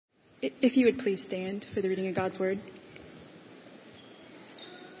If you would please stand for the reading of God's Word.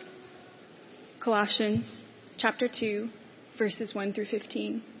 Colossians chapter 2, verses 1 through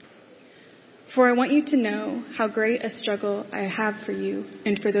 15. For I want you to know how great a struggle I have for you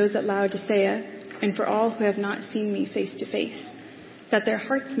and for those at Laodicea and for all who have not seen me face to face, that their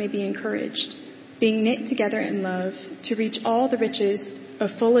hearts may be encouraged, being knit together in love, to reach all the riches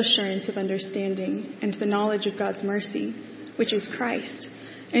of full assurance of understanding and the knowledge of God's mercy, which is Christ,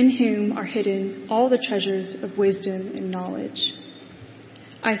 in whom are hidden all the treasures of wisdom and knowledge.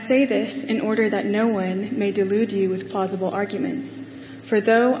 I say this in order that no one may delude you with plausible arguments. For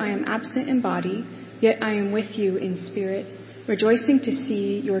though I am absent in body, yet I am with you in spirit, rejoicing to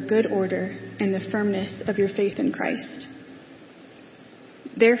see your good order and the firmness of your faith in Christ.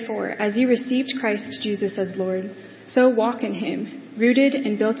 Therefore, as you received Christ Jesus as Lord, so walk in him, rooted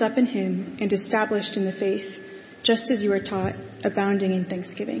and built up in him and established in the faith, just as you were taught, abounding in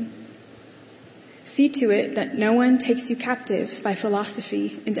thanksgiving. See to it that no one takes you captive by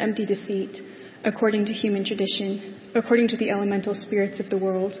philosophy and empty deceit, according to human tradition, according to the elemental spirits of the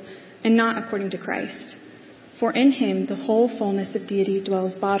world, and not according to Christ. For in him the whole fullness of deity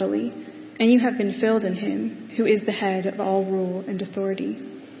dwells bodily, and you have been filled in him, who is the head of all rule and authority.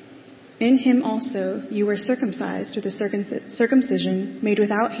 In him also you were circumcised with a circumcision made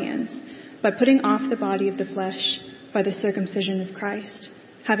without hands, by putting off the body of the flesh by the circumcision of Christ,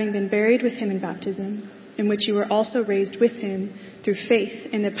 having been buried with him in baptism, in which you were also raised with him through faith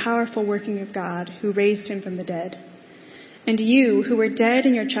in the powerful working of God who raised him from the dead. And you, who were dead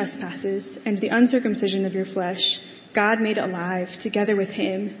in your trespasses and the uncircumcision of your flesh, God made alive together with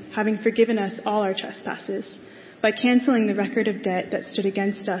him, having forgiven us all our trespasses, by canceling the record of debt that stood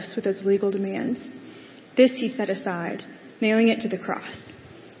against us with its legal demands. This he set aside, nailing it to the cross.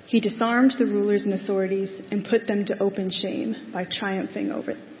 He disarmed the rulers and authorities and put them to open shame by triumphing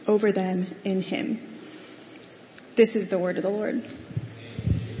over them in him. This is the word of the Lord.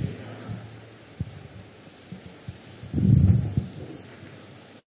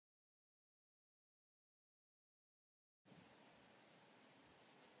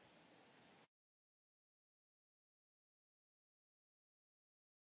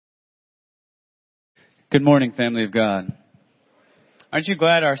 Good morning, family of God. Aren't you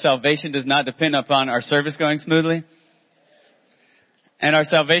glad our salvation does not depend upon our service going smoothly? And our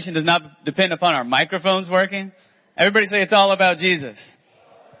salvation does not depend upon our microphones working? Everybody say it's all about Jesus.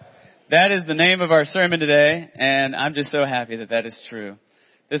 That is the name of our sermon today, and I'm just so happy that that is true.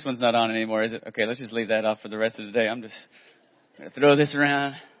 This one's not on anymore, is it? Okay, let's just leave that off for the rest of the day. I'm just going to throw this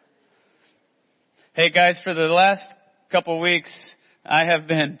around. Hey guys, for the last couple weeks, I have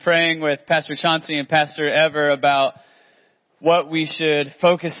been praying with Pastor Chauncey and Pastor Ever about what we should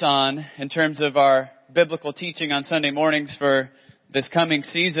focus on in terms of our biblical teaching on Sunday mornings for this coming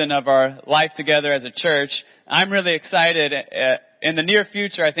season of our life together as a church. I'm really excited. In the near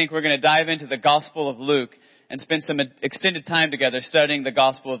future, I think we're going to dive into the Gospel of Luke and spend some extended time together studying the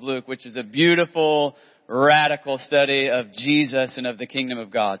Gospel of Luke, which is a beautiful, radical study of Jesus and of the kingdom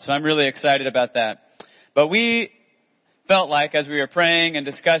of God. So I'm really excited about that. But we felt like, as we were praying and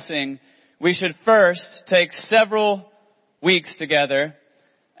discussing, we should first take several weeks together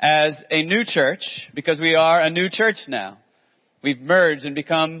as a new church, because we are a new church now. We've merged and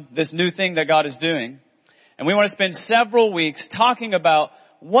become this new thing that God is doing. And we want to spend several weeks talking about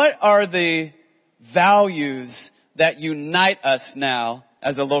what are the values that unite us now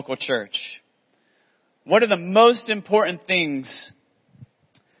as a local church. What are the most important things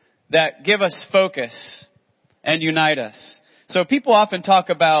that give us focus and unite us? So people often talk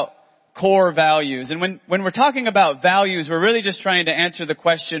about core values. And when we're talking about values, we're really just trying to answer the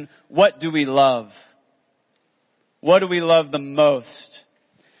question, what do we love? What do we love the most?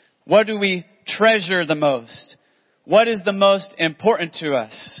 What do we treasure the most? What is the most important to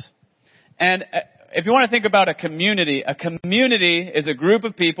us? And if you want to think about a community is a group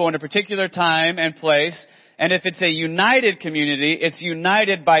of people in a particular time and place. And if it's a united community, it's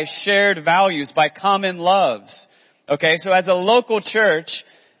united by shared values, by common loves. Okay, so as a local church,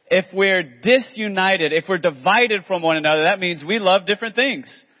 if we're disunited, if we're divided from one another, that means we love different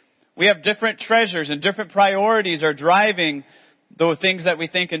things. We have different treasures and different priorities are driving the things that we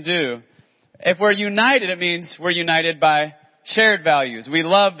think and do. If we're united, it means we're united by shared values. We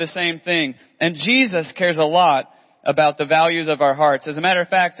love the same thing. And Jesus cares a lot about the values of our hearts. As a matter of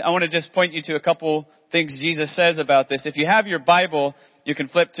fact, I want to just point you to a couple things Jesus says about this. If you have your Bible, you can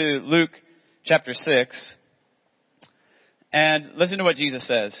flip to Luke chapter 6. And listen to what Jesus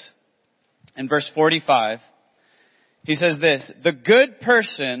says. In verse 45, he says this, "The good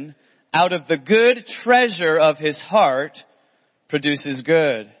person out of the good treasure of his heart produces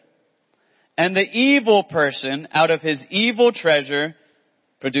good. And the evil person out of his evil treasure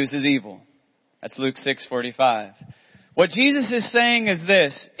produces evil. That's Luke 6:45. What Jesus is saying is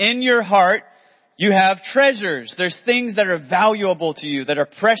this: in your heart, you have treasures. There's things that are valuable to you, that are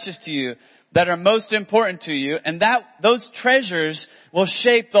precious to you, that are most important to you. And those treasures will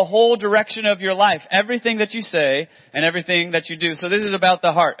shape the whole direction of your life. Everything that you say and everything that you do. So this is about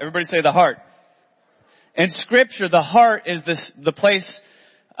the heart. Everybody say the heart. In Scripture, the heart is the place,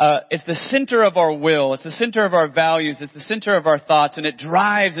 it's the center of our will. It's the center of our values. It's the center of our thoughts. And it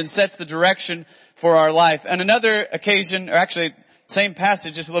drives and sets the direction for our life. And another occasion, or actually same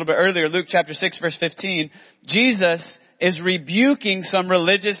passage just a little bit earlier, Luke chapter 6 verse 15, Jesus is rebuking some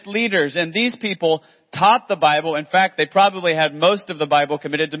religious leaders. And these people taught the Bible. In fact, they probably had most of the Bible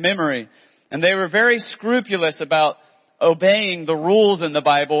committed to memory. And they were very scrupulous about obeying the rules in the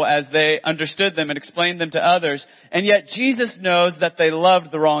Bible as they understood them and explained them to others. And yet Jesus knows that they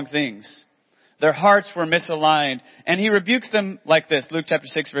loved the wrong things. Their hearts were misaligned. And he rebukes them like this, Luke chapter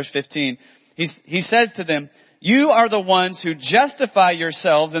 6 verse 15. He says to them, "You are the ones who justify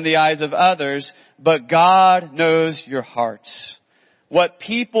yourselves in the eyes of others, but God knows your hearts. What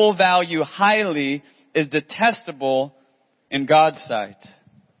people value highly is detestable in God's sight."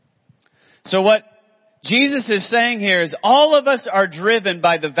 So what Jesus is saying here is all of us are driven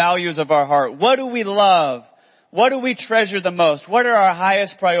by the values of our heart. What do we love? What do we treasure the most? What are our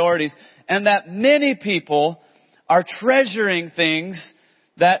highest priorities? And that many people are treasuring things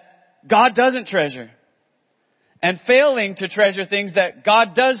that God doesn't treasure. And failing to treasure things that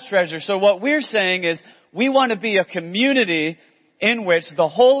God does treasure. So what we're saying is we want to be a community in which the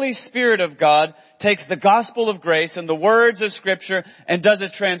Holy Spirit of God takes the gospel of grace and the words of Scripture and does a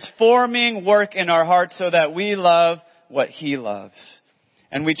transforming work in our hearts so that we love what He loves.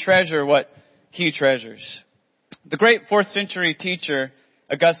 And we treasure what He treasures. The great 4th century teacher,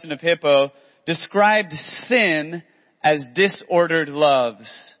 Augustine of Hippo, described sin as disordered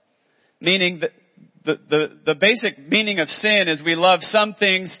loves. Meaning that the basic meaning of sin is we love some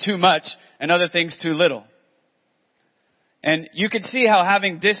things too much and other things too little. And you can see how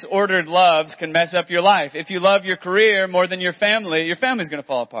having disordered loves can mess up your life. If you love your career more than your family's going to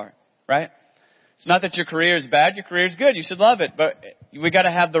fall apart, right? It's not that your career is bad. Your career is good. You should love it. But we got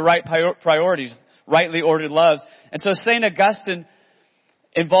to have the right priorities, rightly ordered loves. And so St. Augustine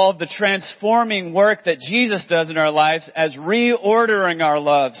involved the transforming work that Jesus does in our lives as reordering our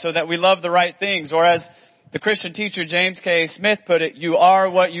love so that we love the right things. Or as the Christian teacher James K. Smith put it, you are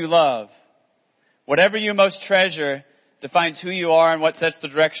what you love. Whatever you most treasure defines who you are and what sets the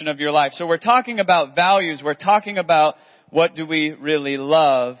direction of your life. So we're talking about values. We're talking about what do we really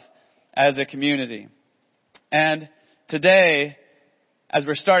love as a community. And today, as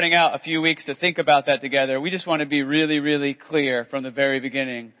we're starting out a few weeks to think about that together, we just want to be really, really clear from the very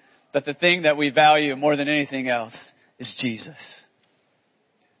beginning that the thing that we value more than anything else is Jesus.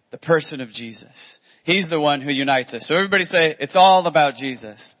 The person of Jesus. He's the one who unites us. So everybody say, it's all about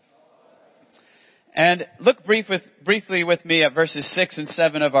Jesus. And look briefly with me at verses 6 and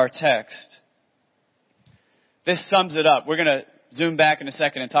 7 of our text. This sums it up. We're going to zoom back in a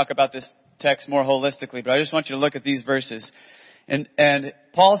second and talk about this text more holistically, but I just want you to look at these verses. And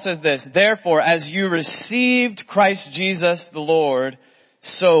Paul says this, "Therefore, as you received Christ Jesus the Lord,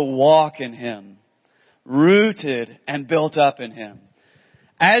 so walk in Him, rooted and built up in Him."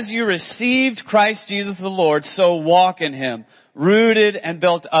 As you received Christ Jesus the Lord, so walk in Him, rooted and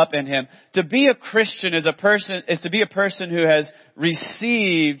built up in Him. To be a Christian is to be a person who has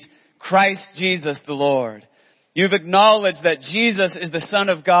received Christ Jesus the Lord. You've acknowledged that Jesus is the Son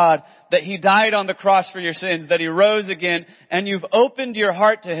of God, that He died on the cross for your sins, that He rose again, and you've opened your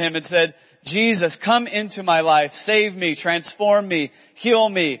heart to Him and said, Jesus, come into my life, save me, transform me, heal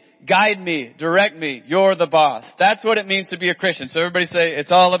me, guide me, direct me. You're the boss. That's what it means to be a Christian. So everybody say,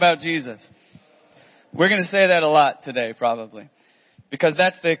 it's all about Jesus. We're going to say that a lot today, probably, because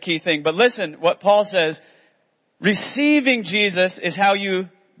that's the key thing. But listen, what Paul says, receiving Jesus is how you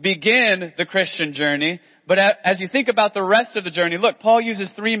begin the Christian journey. But as you think about the rest of the journey, look, Paul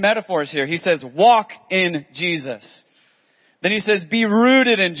uses 3 metaphors here. He says, walk in Jesus. Then he says, be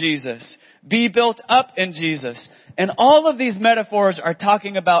rooted in Jesus. Be built up in Jesus. And all of these metaphors are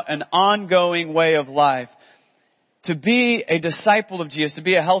talking about an ongoing way of life. To be a disciple of Jesus, to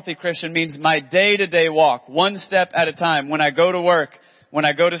be a healthy Christian means my day-to-day walk, one step at a time. When I go to work, when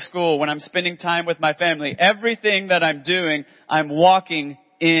I go to school, when I'm spending time with my family, everything that I'm doing, I'm walking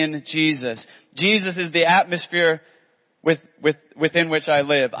in Jesus. Jesus is the atmosphere within which I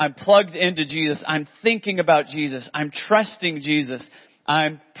live. I'm plugged into Jesus. I'm thinking about Jesus. I'm trusting Jesus.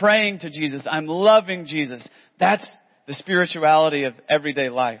 I'm praying to Jesus. I'm loving Jesus. That's the spirituality of everyday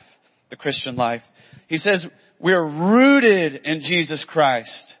life. the Christian life. He says we're rooted in Jesus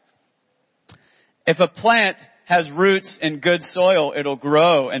Christ. If a plant has roots in good soil, it'll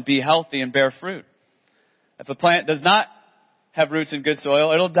grow and be healthy and bear fruit. If a plant does not have roots in good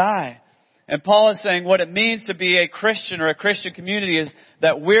soil, it'll die. And Paul is saying what it means to be a Christian or a Christian community is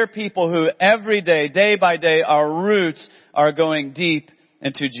that we're people who every day, day by day, our roots are going deep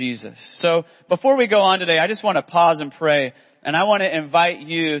into Jesus. So before we go on today, I just want to pause and pray. And I want to invite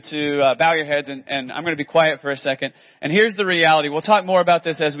you to bow your heads, and I'm going to be quiet for a second. And here's the reality. We'll talk more about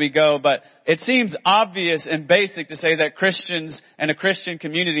this as we go, but it seems obvious and basic to say that Christians and a Christian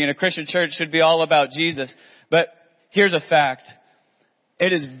community and a Christian church should be all about Jesus. But here's a fact.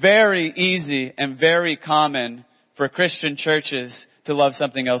 It is very easy and very common for Christian churches to love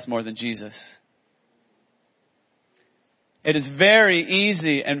something else more than Jesus. It is very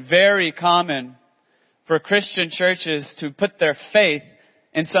easy and very common for Christian churches to put their faith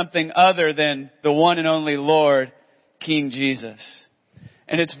in something other than the one and only Lord, King Jesus.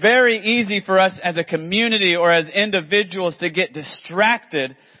 And it's very easy for us as a community or as individuals to get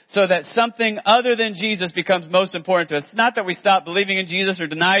distracted so that something other than Jesus becomes most important to us. It's not that we stop believing in Jesus or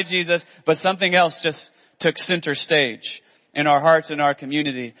deny Jesus, but something else just took center stage in our hearts and our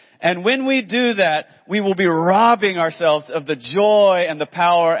community. And when we do that, we will be robbing ourselves of the joy and the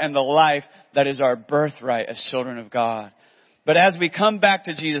power and the life that is our birthright as children of God. But as we come back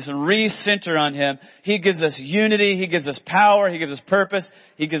to Jesus and re-center on Him, He gives us unity, He gives us power, He gives us purpose,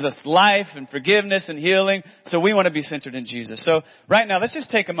 He gives us life and forgiveness and healing. So we want to be centered in Jesus. So right now, let's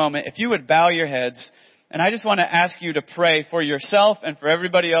just take a moment. If you would bow your heads, and I just want to ask you to pray for yourself and for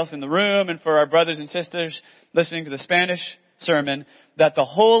everybody else in the room and for our brothers and sisters listening to the Spanish sermon, that the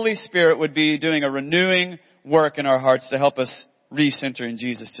Holy Spirit would be doing a renewing work in our hearts to help us re-center in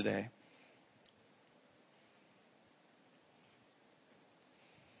Jesus today.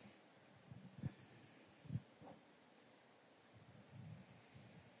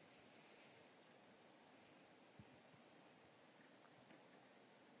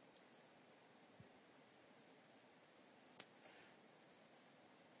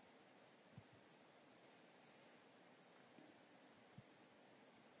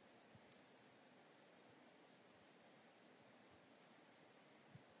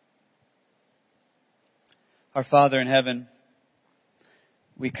 Our Father in heaven,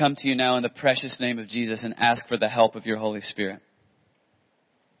 we come to you now in the precious name of Jesus and ask for the help of your Holy Spirit.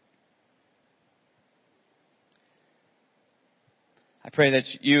 I pray that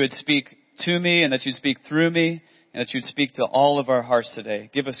you would speak to me and that you'd speak through me and that you'd speak to all of our hearts today.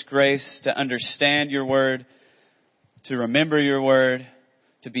 Give us grace to understand your word, to remember your word,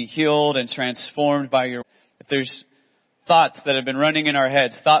 to be healed and transformed by your word. If there's thoughts that have been running in our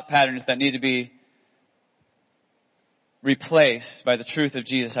heads, thought patterns that need to be replaced by the truth of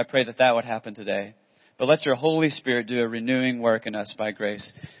Jesus, I pray that that would happen today. But let your Holy Spirit do a renewing work in us by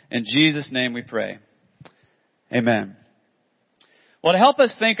grace. In Jesus' name we pray. Amen. Well, to help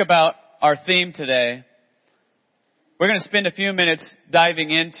us think about our theme today, we're going to spend a few minutes diving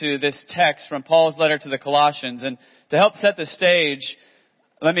into this text from Paul's letter to the Colossians. And to help set the stage,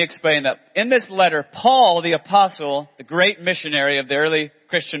 let me explain that. In this letter, Paul, the apostle, the great missionary of the early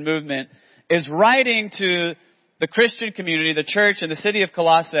Christian movement, is writing to the Christian community, the church in the city of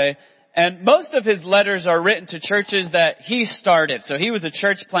Colossae, and most of his letters are written to churches that he started. So he was a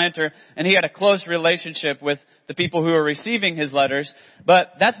church planter, and he had a close relationship with the people who were receiving his letters.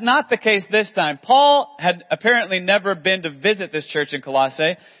 But that's not the case this time. Paul had apparently never been to visit this church in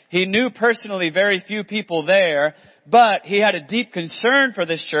Colossae. He knew personally very few people there, but he had a deep concern for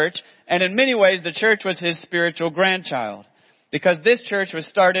this church, and in many ways the church was his spiritual grandchild. Because this church was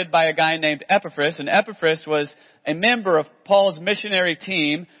started by a guy named Epaphras, and Epaphras was a member of Paul's missionary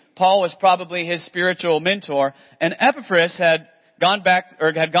team. Paul was probably his spiritual mentor, and Epaphras had gone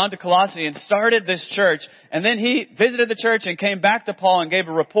to Colossae and started this church, and then he visited the church and came back to Paul and gave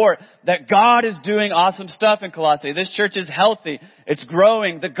a report that God is doing awesome stuff in Colossae. This church is healthy. It's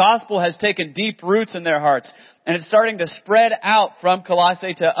growing. The gospel has taken deep roots in their hearts, and it's starting to spread out from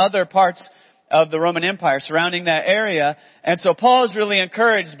Colossae to other parts of the Roman Empire surrounding that area. And so Paul is really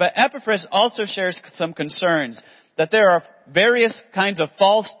encouraged, but Epaphras also shares some concerns that there are various kinds of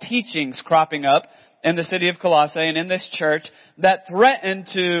false teachings cropping up in the city of Colossae and in this church that threaten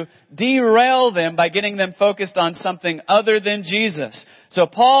to derail them by getting them focused on something other than Jesus. So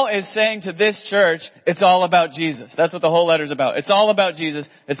Paul is saying to this church, it's all about Jesus. That's what the whole letter is about. It's all about Jesus.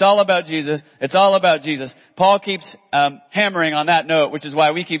 It's all about Jesus. It's all about Jesus. Paul keeps hammering on that note, which is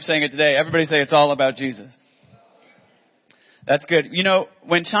why we keep saying it today. Everybody say it's all about Jesus. That's good. You know,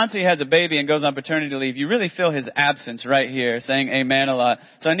 when Chauncey has a baby and goes on paternity leave, you really feel his absence right here, saying amen a lot.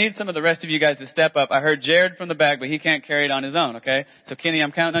 So I need some of the rest of you guys to step up. I heard Jared from the back, but he can't carry it on his own, okay? So Kenny,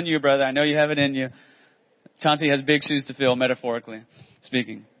 I'm counting on you, brother. I know you have it in you. Chauncey has big shoes to fill, metaphorically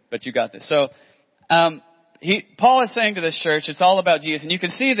speaking, but you got this. So, Paul is saying to this church, it's all about Jesus. And you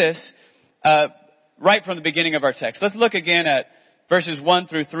can see this, right from the beginning of our text. Let's look again at verses 1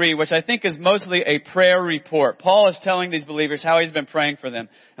 through 3, which I think is mostly a prayer report. Paul is telling these believers how he's been praying for them.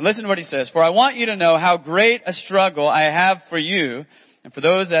 And listen to what he says. For I want you to know how great a struggle I have for you and for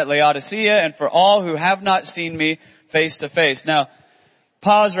those at Laodicea and for all who have not seen me face to face. Now,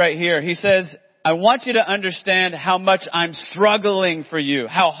 pause right here. He says, I want you to understand how much I'm struggling for you,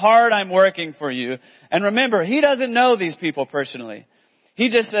 how hard I'm working for you. And remember, he doesn't know these people personally. He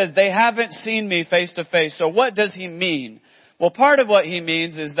just says they haven't seen me face to face. So what does he mean? Well, part of what he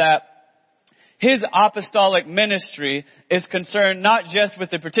means is that his apostolic ministry is concerned not just with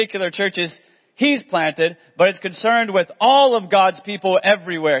the particular churches he's planted, but it's concerned with all of God's people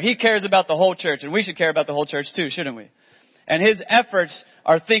everywhere. He cares about the whole church, and we should care about the whole church too, shouldn't we? And his efforts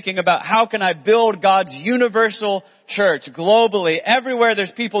are thinking about how can I build God's universal church globally. Everywhere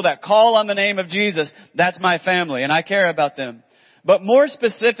there's people that call on the name of Jesus, that's my family, and I care about them. But more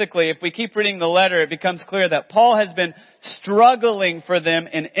specifically, if we keep reading the letter, it becomes clear that Paul has been struggling for them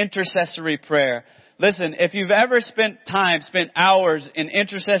in intercessory prayer. Listen, if you've ever spent hours in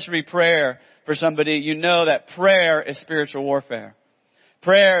intercessory prayer for somebody, you know that prayer is spiritual warfare.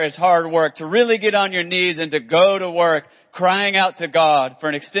 Prayer is hard work. To really get on your knees and to go to work crying out to God for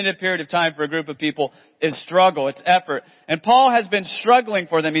an extended period of time for a group of people is struggle. It's effort. And Paul has been struggling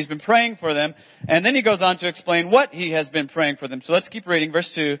for them. He's been praying for them. And then he goes on to explain what he has been praying for them. So let's keep reading. Verse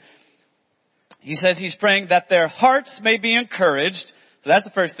 2. He says he's praying that their hearts may be encouraged. So that's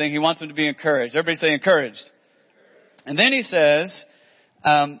the first thing. He wants them to be encouraged. Everybody say encouraged. And then he says,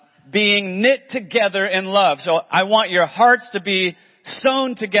 being knit together in love. So I want your hearts to be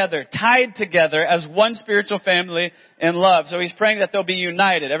sewn together, tied together as one spiritual family in love. So he's praying that they'll be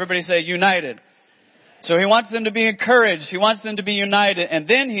united. Everybody say united. So he wants them to be encouraged. He wants them to be united. And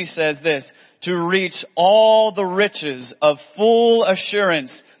then he says this, to reach all the riches of full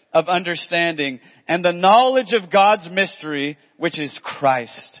assurance of understanding and the knowledge of God's mystery, which is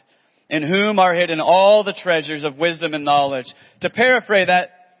Christ, in whom are hidden all the treasures of wisdom and knowledge. To paraphrase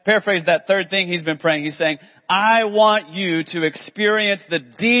that third thing he's been praying, he's saying, I want you to experience the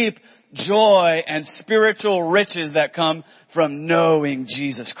deep joy and spiritual riches that come from knowing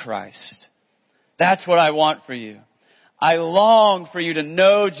Jesus Christ. That's what I want for you. I long for you to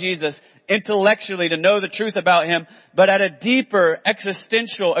know Jesus intellectually, to know the truth about Him, but at a deeper,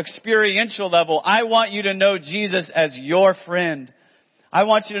 existential, experiential level, I want you to know Jesus as your friend. I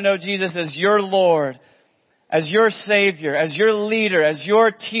want you to know Jesus as your Lord, as your Savior, as your leader, as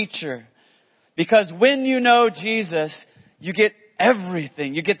your teacher. Because when you know Jesus, you get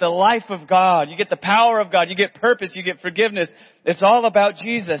everything. You get the life of God. You get the power of God. You get purpose. You get forgiveness. It's all about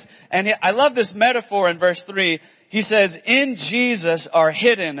Jesus. And I love this metaphor in verse 3. He says, in Jesus are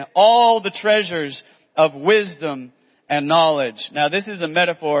hidden all the treasures of wisdom and knowledge. Now, this is a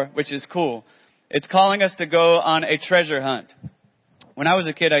metaphor which is cool. It's calling us to go on a treasure hunt. When I was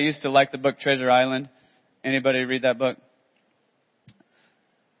a kid, I used to like the book Treasure Island. Anybody read that book?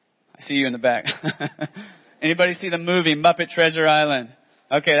 I see you in the back. Anybody see the movie Muppet Treasure Island?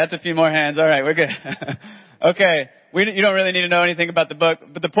 Okay, that's a few more hands. All right, we're good. Okay, you don't really need to know anything about the book,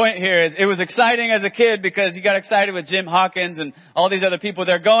 but the point here is it was exciting as a kid because you got excited with Jim Hawkins and all these other people.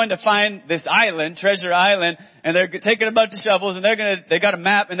 They're going to find this island, Treasure Island, and they're taking a bunch of shovels and they got a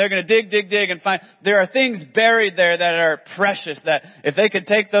map and they're going to dig and find, there are things buried there that are precious that if they could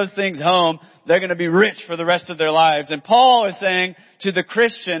take those things home, they're going to be rich for the rest of their lives. And Paul is saying to the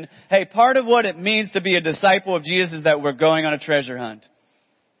Christian, hey, part of what it means to be a disciple of Jesus is that we're going on a treasure hunt.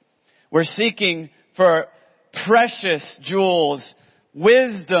 We're seeking for precious jewels,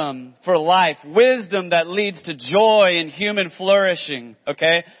 wisdom for life, wisdom that leads to joy and human flourishing,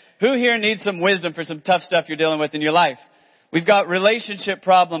 okay? Who here needs some wisdom for some tough stuff you're dealing with in your life? We've got relationship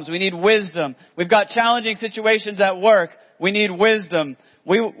problems. We need wisdom. We've got challenging situations at work. We need wisdom.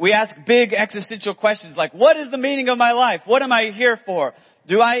 We ask big existential questions like, what is the meaning of my life? What am I here for?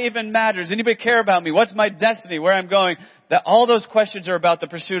 Do I even matter? Does anybody care about me? What's my destiny? Where I'm going? That all those questions are about the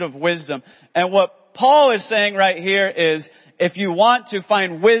pursuit of wisdom. And what Paul is saying right here is, if you want to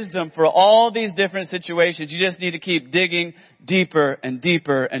find wisdom for all these different situations, you just need to keep digging deeper and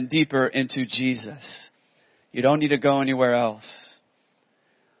deeper and deeper into Jesus. You don't need to go anywhere else.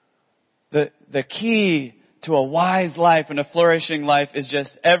 The key to a wise life and a flourishing life is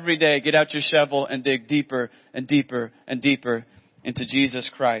just every day get out your shovel and dig deeper and deeper and deeper into Jesus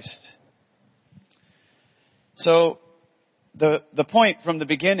Christ. So the point from the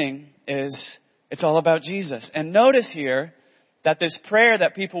beginning is it's all about Jesus. And notice here that this prayer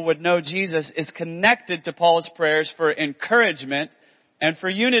that people would know Jesus is connected to Paul's prayers for encouragement and for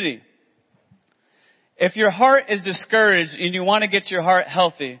unity. If your heart is discouraged and you want to get your heart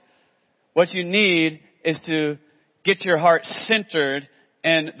healthy, what you need is to get your heart centered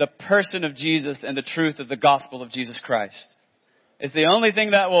in the person of Jesus and the truth of the gospel of Jesus Christ. It's the only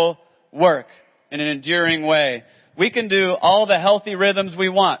thing that will work in an enduring way. We can do all the healthy rhythms we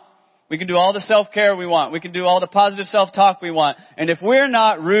want. We can do all the self-care we want. We can do all the positive self-talk we want. And if we're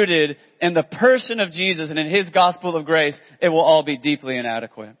not rooted in the person of Jesus and in His gospel of grace, it will all be deeply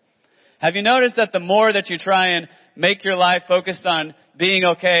inadequate. Have you noticed that the more that you try and make your life focused on being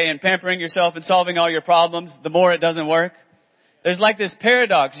okay and pampering yourself and solving all your problems, the more it doesn't work? There's like this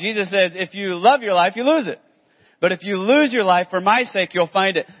paradox. Jesus says, if you love your life, you lose it. But if you lose your life for my sake, you'll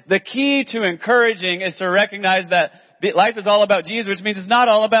find it. The key to encouraging is to recognize that life is all about Jesus, which means it's not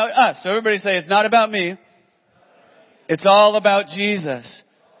all about us. So everybody say, it's not about me. It's all about Jesus.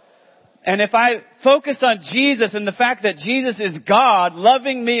 And if I focus on Jesus and the fact that Jesus is God,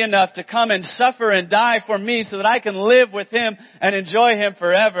 loving me enough to come and suffer and die for me so that I can live with Him and enjoy Him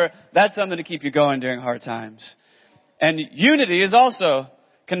forever, that's something to keep you going during hard times. And unity is also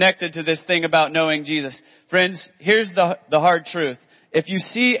connected to this thing about knowing Jesus. Friends, here's the hard truth. If you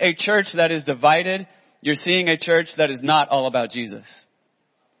see a church that is divided, you're seeing a church that is not all about Jesus.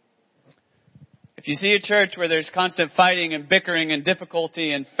 If you see a church where there's constant fighting and bickering and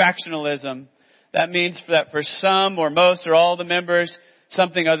difficulty and factionalism, that means that for some or most or all the members,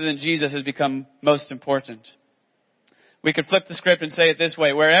 something other than Jesus has become most important. We could flip the script and say it this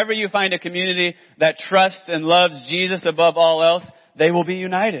way. Wherever you find a community that trusts and loves Jesus above all else, they will be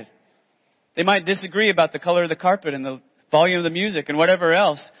united. They might disagree about the color of the carpet and the volume of the music and whatever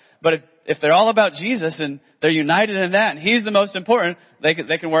else. But if they're all about Jesus and they're united in that and He's the most important, they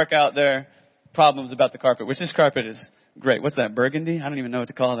can work out their problems about the carpet, which this carpet is great. What's that, burgundy? I don't even know what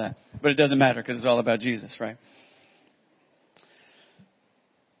to call that. But it doesn't matter because it's all about Jesus, right?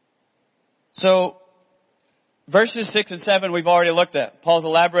 So, verses 6 and 7 we've already looked at. Paul's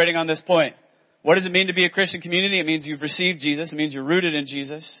elaborating on this point. What does it mean to be a Christian community? It means you've received Jesus. It means you're rooted in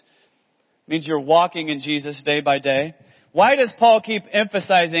Jesus. It means you're walking in Jesus day by day. Why does Paul keep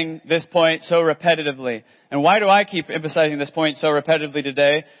emphasizing this point so repetitively? And why do I keep emphasizing this point so repetitively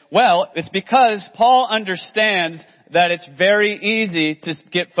today? Well, it's because Paul understands that it's very easy to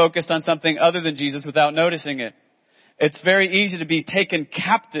get focused on something other than Jesus without noticing it. It's very easy to be taken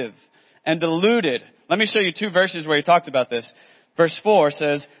captive and deluded. Let me show you 2 verses where he talks about this. Verse 4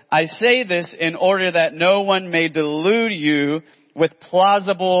 says, I say this in order that no one may delude you with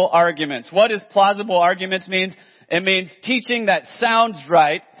plausible arguments. What does plausible arguments mean? It means teaching that sounds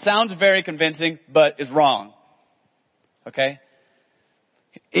right, sounds very convincing, but is wrong. Okay?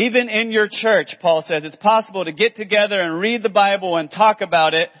 Even in your church, Paul says, it's possible to get together and read the Bible and talk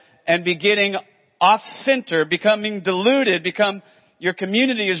about it and be getting off center, becoming deluded, your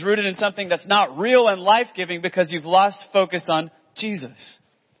community is rooted in something that's not real and life-giving because you've lost focus on Jesus.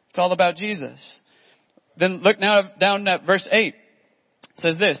 It's all about Jesus. Then look now down at verse 8. It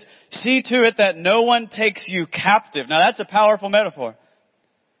says this, see to it that no one takes you captive. Now that's a powerful metaphor.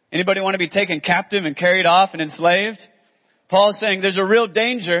 Anybody want to be taken captive and carried off and enslaved? Paul is saying there's a real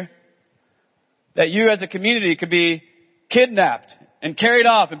danger that you as a community could be kidnapped and carried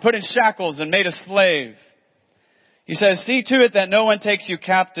off and put in shackles and made a slave. He says, see to it that no one takes you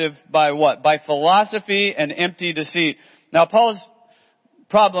captive by what? By philosophy and empty deceit. Now Paul's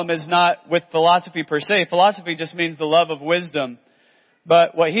problem is not with philosophy per se. Philosophy just means the love of wisdom.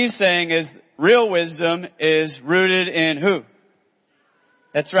 But what he's saying is real wisdom is rooted in who?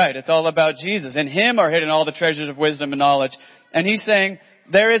 That's right. It's all about Jesus. In Him are hidden all the treasures of wisdom and knowledge. And he's saying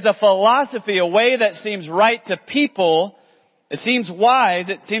there is a philosophy, a way that seems right to people. It seems wise.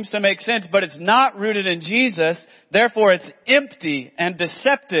 It seems to make sense, but it's not rooted in Jesus. Therefore, it's empty and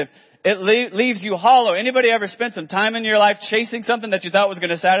deceptive. It leaves you hollow. Anybody ever spent some time in your life chasing something that you thought was going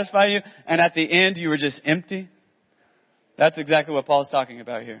to satisfy you, and at the end you were just empty? That's exactly what Paul's talking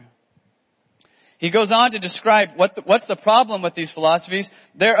about here. He goes on to describe what's the problem with these philosophies.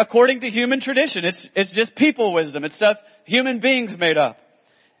 They're according to human tradition. It's just people wisdom. It's stuff human beings made up.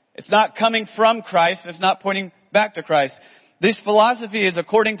 It's not coming from Christ. It's not pointing back to Christ. This philosophy is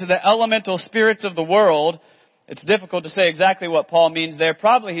according to the elemental spirits of the world. It's difficult to say exactly what Paul means there.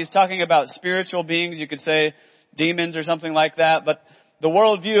 Probably he's talking about spiritual beings. You could say demons or something like that. But the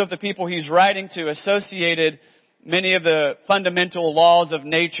worldview of the people he's writing to associated many of the fundamental laws of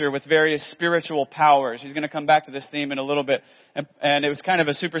nature with various spiritual powers. He's going to come back to this theme in a little bit. And it was kind of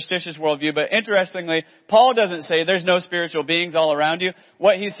a superstitious worldview. But interestingly, Paul doesn't say there's no spiritual beings all around you.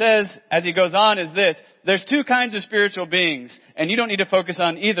 What he says as he goes on is this: there's two kinds of spiritual beings, and you don't need to focus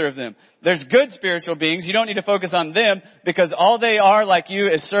on either of them. There's good spiritual beings. You don't need to focus on them because all they are, like you,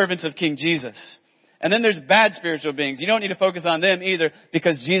 is servants of King Jesus. And then there's bad spiritual beings. You don't need to focus on them either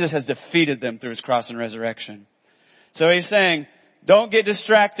because Jesus has defeated them through his cross and resurrection. So he's saying, don't get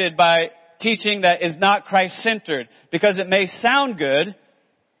distracted by teaching that is not Christ-centered, because it may sound good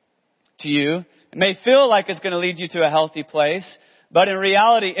to you. It may feel like it's going to lead you to a healthy place. But in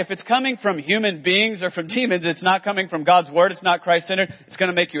reality, if it's coming from human beings or from demons, it's not coming from God's Word. It's not Christ-centered. It's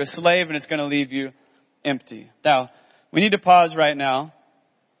going to make you a slave, and it's going to leave you empty. Now, we need to pause right now,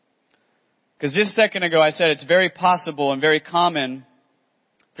 because just a second ago I said it's very possible and very common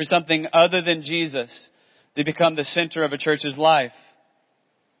for something other than Jesus to become the center of a church's life.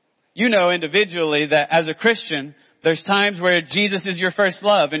 You know individually that as a Christian, there's times where Jesus is your first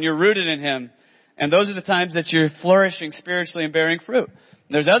love and you're rooted in Him. And those are the times that you're flourishing spiritually and bearing fruit.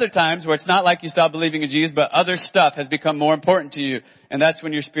 There's other times where it's not like you stop believing in Jesus, but other stuff has become more important to you. And that's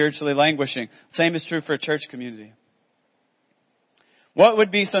when you're spiritually languishing. Same is true for a church community. What would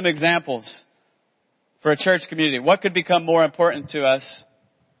be some examples for a church community? What could become more important to us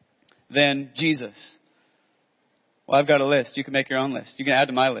than Jesus? Well, I've got a list. You can make your own list. You can add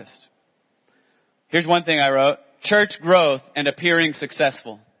to my list. Here's one thing I wrote: church growth and appearing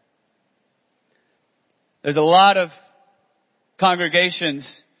successful. There's a lot of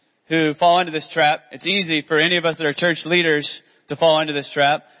congregations who fall into this trap. It's easy for any of us that are church leaders to fall into this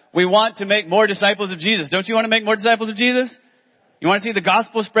trap. We want to make more disciples of Jesus. Don't you want to make more disciples of Jesus? You want to see the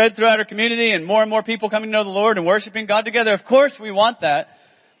gospel spread throughout our community and more people coming to know the Lord and worshiping God together? Of course we want that.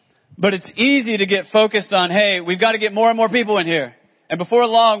 But it's easy to get focused on, hey, we've got to get more and more people in here. And before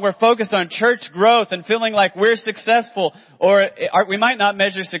long, we're focused on church growth and feeling like we're successful. Or we might not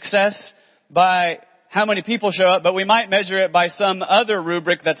measure success by how many people show up, but we might measure it by some other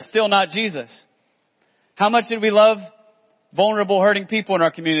rubric that's still not Jesus. How much did we love vulnerable, hurting people in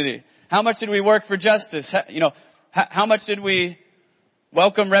our community? How much did we work for justice? How much did we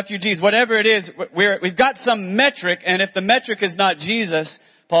welcome refugees? Whatever it is, we've got some metric, and if the metric is not Jesus,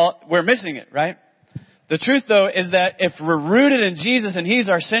 Paul, we're missing it, right? The truth, though, is that if we're rooted in Jesus and He's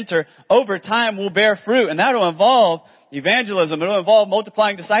our center, over time we'll bear fruit. And that'll involve evangelism. It'll involve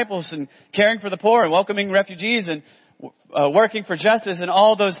multiplying disciples and caring for the poor and welcoming refugees and working for justice and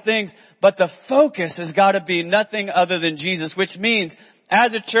all those things. But the focus has got to be nothing other than Jesus, which means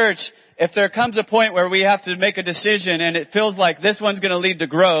as a church, if there comes a point where we have to make a decision and it feels like this one's going to lead to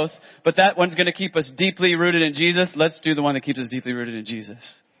growth, but that one's going to keep us deeply rooted in Jesus, let's do the one that keeps us deeply rooted in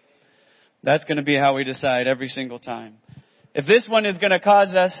Jesus. That's going to be how we decide every single time. If this one is going to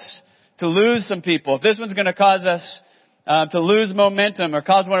cause us to lose some people, if this one's going to cause us to lose momentum or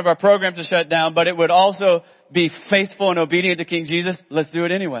cause one of our programs to shut down, but it would also be faithful and obedient to King Jesus, let's do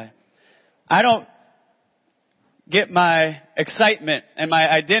it anyway. I don't get my excitement and my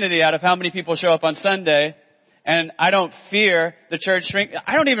identity out of how many people show up on Sunday, and I don't fear the church shrink.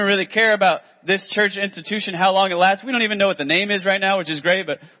 I don't even really care about this church institution, how long it lasts. We don't even know what the name is right now, which is great,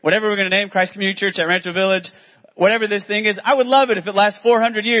 but whatever we're going to name Christ Community Church at Rancho Village, whatever this thing is, I would love it if it lasts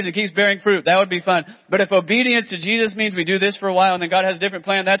 400 years and keeps bearing fruit. That would be fun. But if obedience to Jesus means we do this for a while and then God has a different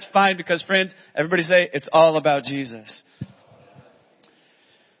plan, that's fine, because friends, everybody say it's all about Jesus.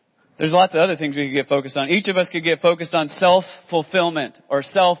 There's lots of other things we could get focused on. Each of us could get focused on self-fulfillment or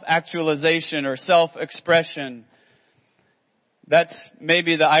self-actualization or self-expression. That's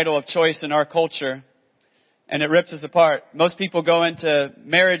maybe the idol of choice in our culture, and it rips us apart. Most people go into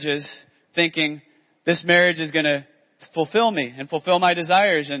marriages thinking this marriage is going to fulfill me and fulfill my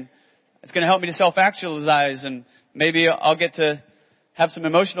desires, and it's going to help me to self-actualize, and maybe I'll get to have some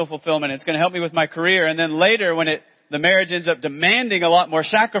emotional fulfillment. It's going to help me with my career. And then later when the marriage ends up demanding a lot more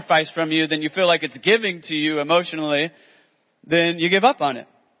sacrifice from you than you feel like it's giving to you emotionally, then you give up on it.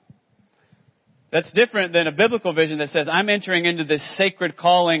 That's different than a biblical vision that says, I'm entering into this sacred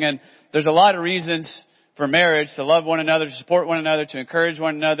calling, and there's a lot of reasons for marriage, to love one another, to support one another, to encourage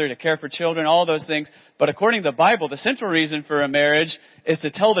one another, to care for children, all those things. But according to the Bible, the central reason for a marriage is to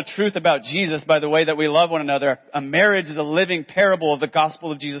tell the truth about Jesus by the way that we love one another. A marriage is a living parable of the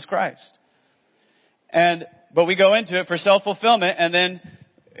gospel of Jesus Christ. But we go into it for self-fulfillment, and then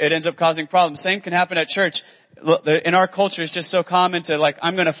it ends up causing problems. Same can happen at church. In our culture, it's just so common to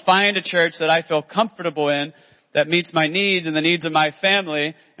I'm going to find a church that I feel comfortable in, that meets my needs and the needs of my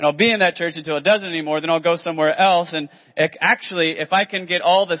family, and I'll be in that church until it doesn't anymore, then I'll go somewhere else. And actually, if I can get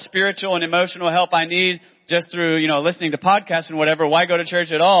all the spiritual and emotional help I need just through, listening to podcasts and whatever, why go to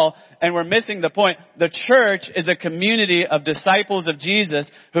church at all? And we're missing the point. The church is a community of disciples of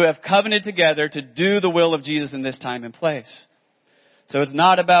Jesus who have covenanted together to do the will of Jesus in this time and place. So it's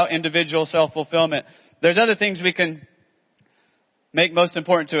not about individual self-fulfillment. There's other things we can make most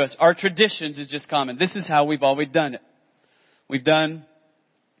important to us. Our traditions is just common. This is how we've always done it. We've done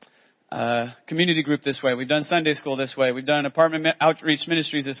community group this way. We've done Sunday school this way. We've done apartment outreach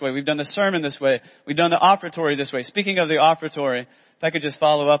ministries this way. We've done the sermon this way. We've done the offertory this way. Speaking of the offertory, if I could just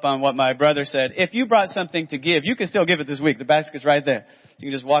follow up on what my brother said. If you brought something to give, you can still give it this week. The basket's right there. You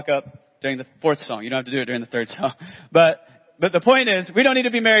can just walk up during the fourth song. You don't have to do it during the third song. But the point is, we don't need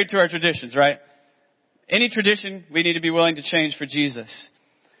to be married to our traditions, right? Any tradition we need to be willing to change for Jesus.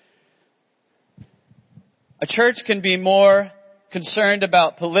 A church can be more concerned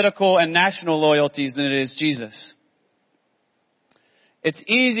about political and national loyalties than it is Jesus. It's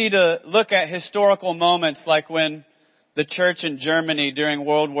easy to look at historical moments like when the church in Germany during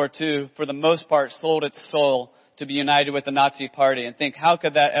World War II, for the most part, sold its soul to be united with the Nazi Party and think, how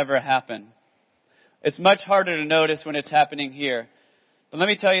could that ever happen? It's much harder to notice when it's happening here. But let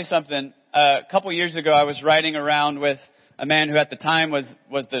me tell you something. A couple years ago, I was riding around with a man who at the time was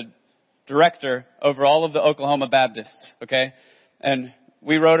the director over all of the Oklahoma Baptists, okay? And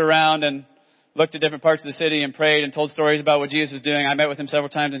we rode around and looked at different parts of the city and prayed and told stories about what Jesus was doing. I met with him several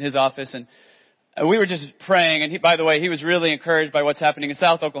times in his office, and we were just praying. And by the way, he was really encouraged by what's happening in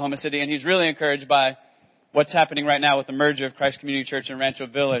South Oklahoma City, and he's really encouraged by what's happening right now with the merger of Christ Community Church and Rancho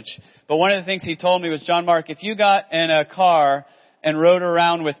Village. But one of the things he told me was, John Mark, if you got in a car and rode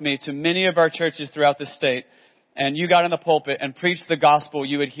around with me to many of our churches throughout the state, and you got in the pulpit and preached the gospel,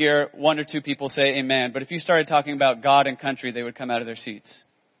 you would hear one or two people say amen. But if you started talking about God and country, they would come out of their seats.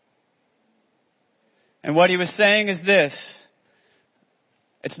 And what he was saying is this.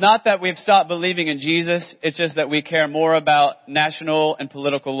 It's not that we've stopped believing in Jesus. It's just that we care more about national and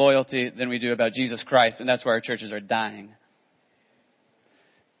political loyalty than we do about Jesus Christ. And that's why our churches are dying.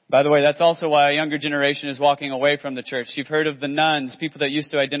 By the way, that's also why a younger generation is walking away from the church. You've heard of the nuns, people that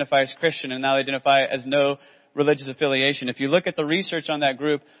used to identify as Christian and now identify as no religious affiliation. If you look at the research on that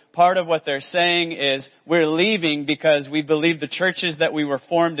group, part of what they're saying is we're leaving because we believe the churches that we were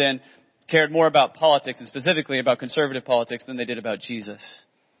formed in cared more about politics and specifically about conservative politics than they did about Jesus.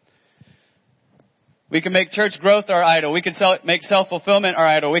 We can make church growth our idol. We can make self-fulfillment our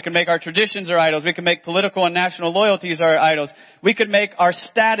idol. We can make our traditions our idols. We can make political and national loyalties our idols. We could make our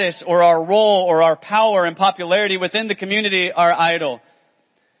status or our role or our power and popularity within the community our idol.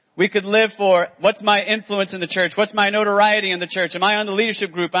 We could live for, what's my influence in the church? What's my notoriety in the church? Am I on the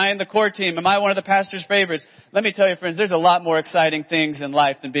leadership group? Am I in the core team? Am I one of the pastor's favorites? Let me tell you, friends, there's a lot more exciting things in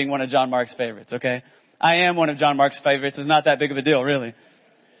life than being one of John Mark's favorites, okay? I am one of John Mark's favorites. It's not that big of a deal, really.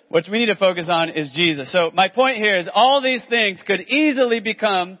 What we need to focus on is Jesus. So my point here is all these things could easily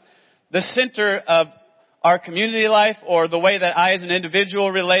become the center of our community life or the way that I as an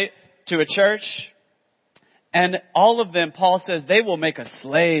individual relate to a church. And all of them, Paul says, they will make us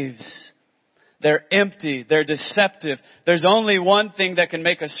slaves. They're empty. They're deceptive. There's only one thing that can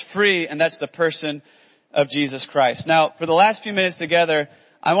make us free, and that's the person of Jesus Christ. Now, for the last few minutes together,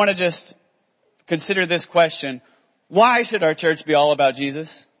 I want to just consider this question. Why should our church be all about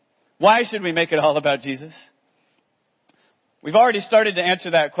Jesus? Why should we make it all about Jesus? We've already started to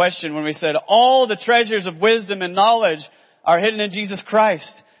answer that question when we said all the treasures of wisdom and knowledge are hidden in Jesus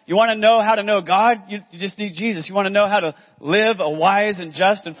Christ. You want to know how to know God? You just need Jesus. You want to know how to live a wise and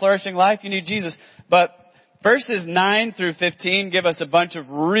just and flourishing life? You need Jesus. But verses 9 through 15 give us a bunch of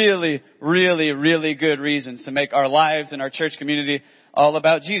really, really, really good reasons to make our lives and our church community all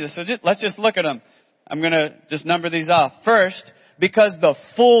about Jesus. So let's just look at them. I'm going to just number these off. First, because the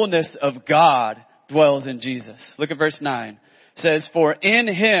fullness of God dwells in Jesus. Look at verse 9. It says, for in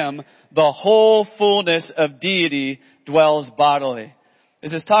him the whole fullness of deity dwells bodily.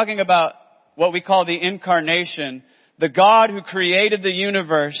 This is talking about what we call the incarnation. The God who created the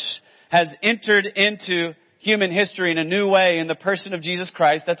universe has entered into human history in a new way in the person of Jesus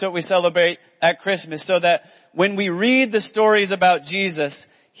Christ. That's what we celebrate at Christmas. So that when we read the stories about Jesus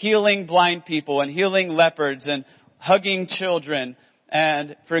healing blind people and healing leopards and hugging children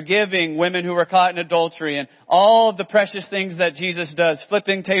and forgiving women who were caught in adultery and all of the precious things that Jesus does,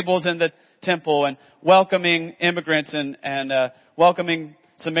 flipping tables in the temple and welcoming immigrants and welcoming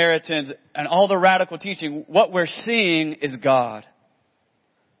Samaritans and all the radical teaching, what we're seeing is God.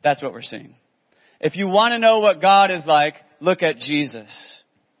 That's what we're seeing. If you want to know what God is like, look at Jesus.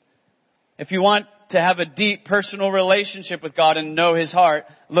 If you want to have a deep personal relationship with God and know His heart,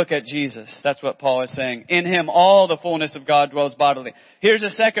 look at Jesus. That's what Paul is saying. In Him, all the fullness of God dwells bodily. Here's a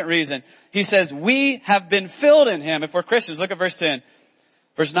second reason. He says, we have been filled in Him. If we're Christians, look at verse 10.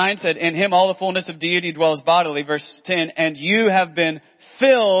 Verse 9 said, in Him all the fullness of deity dwells bodily. Verse 10, and you have been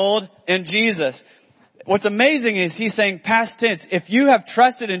filled in Jesus. What's amazing is he's saying past tense. If you have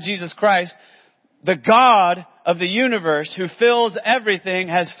trusted in Jesus Christ, the God of the universe who fills everything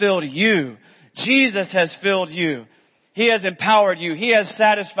has filled you. Jesus has filled you. He has empowered you. He has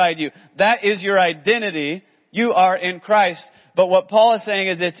satisfied you. That is your identity. You are in Christ. But what Paul is saying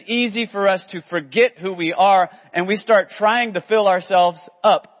is it's easy for us to forget who we are and we start trying to fill ourselves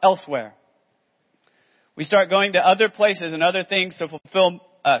up elsewhere. We start going to other places and other things to fulfill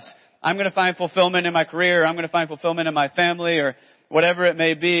us. I'm going to find fulfillment in my career. I'm going to find fulfillment in my family or whatever it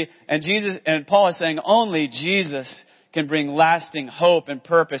may be. And Paul is saying only Jesus can bring lasting hope and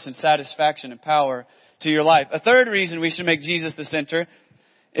purpose and satisfaction and power to your life. A third reason we should make Jesus the center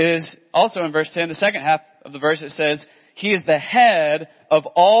is also in verse 10, the second half of the verse. It says, He is the head of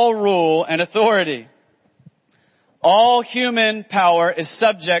all rule and authority. All human power is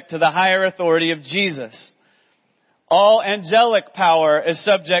subject to the higher authority of Jesus. All angelic power is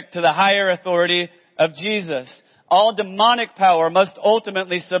subject to the higher authority of Jesus. All demonic power must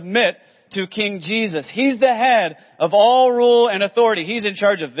ultimately submit to King Jesus. He's the head of all rule and authority. He's in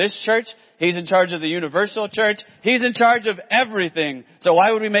charge of this church. He's in charge of the universal church. He's in charge of everything. So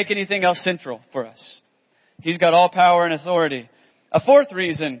why would we make anything else central for us? He's got all power and authority. A fourth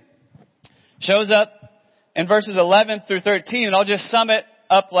reason shows up in verses 11 through 13, and I'll just sum it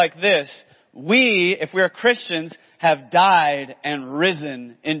up like this. We, if we're Christians, have died and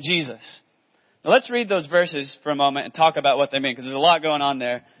risen in Jesus. Now let's read those verses for a moment and talk about what they mean, because there's a lot going on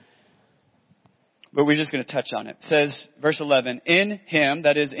there. But we're just going to touch on it. It says, verse 11, in Him,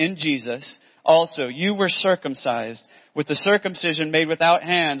 that is in Jesus, also you were circumcised with the circumcision made without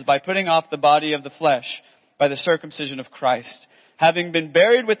hands by putting off the body of the flesh by the circumcision of Christ, having been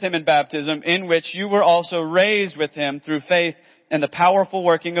buried with Him in baptism, in which you were also raised with Him through faith in the powerful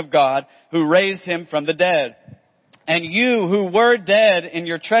working of God who raised Him from the dead. And you who were dead in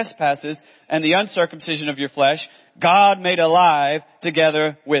your trespasses and the uncircumcision of your flesh, God made alive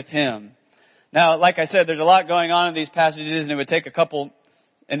together with Him. Now, like I said, there's a lot going on in these passages and it would take a couple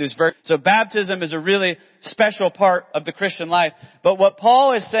in this verse. So baptism is a really special part of the Christian life. But what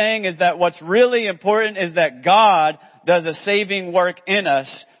Paul is saying is that what's really important is that God does a saving work in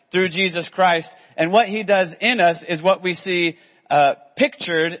us through Jesus Christ. And what He does in us is what we see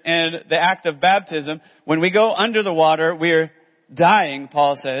pictured in the act of baptism. When we go under the water, we're dying,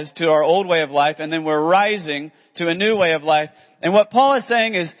 Paul says, to our old way of life, and then we're rising to a new way of life. And what Paul is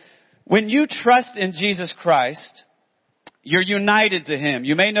saying is, when you trust in Jesus Christ, you're united to Him.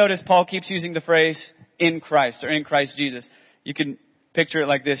 You may notice Paul keeps using the phrase, in Christ, or in Christ Jesus. You can picture it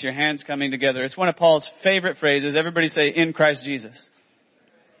like this, your hands coming together. It's one of Paul's favorite phrases. Everybody say, in Christ Jesus.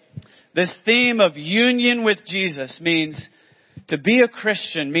 This theme of union with Jesus means to be a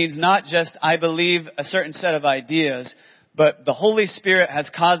Christian means not just I believe a certain set of ideas, but the Holy Spirit has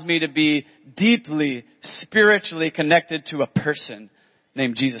caused me to be deeply spiritually connected to a person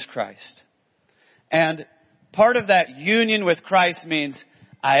named Jesus Christ. And part of that union with Christ means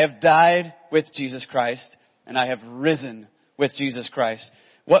I have died with Jesus Christ and I have risen with Jesus Christ.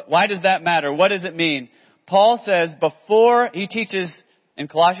 Why does that matter? What does it mean? Paul says he teaches in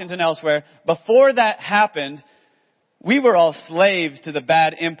Colossians and elsewhere, before that happened, we were all slaves to the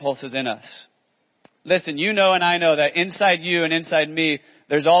bad impulses in us. Listen, you know and I know that inside you and inside me,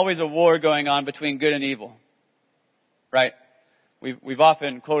 there's always a war going on between good and evil. Right? We've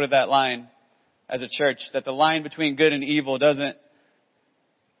often quoted that line as a church, that the line between good and evil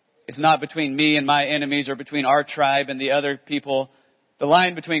it's not between me and my enemies or between our tribe and the other people. The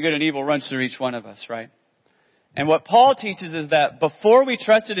line between good and evil runs through each one of us, right? And what Paul teaches is that before we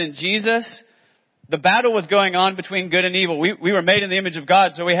trusted in Jesus, the battle was going on between good and evil. We were made in the image of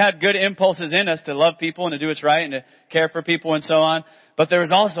God, so we had good impulses in us to love people and to do what's right and to care for people and so on. But there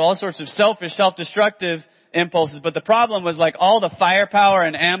was also all sorts of selfish, self-destructive impulses. But the problem was like all the firepower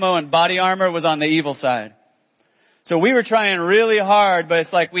and ammo and body armor was on the evil side. So we were trying really hard, but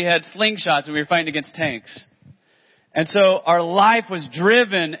it's like we had slingshots and we were fighting against tanks. And so our life was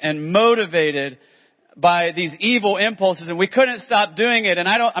driven and motivated by these evil impulses, and we couldn't stop doing it. And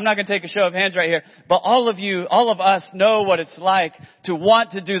I'm not going to take a show of hands right here, but all of us know what it's like to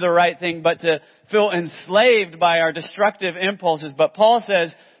want to do the right thing, but to feel enslaved by our destructive impulses. But Paul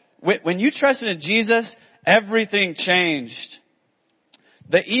says, when you trusted in Jesus, everything changed.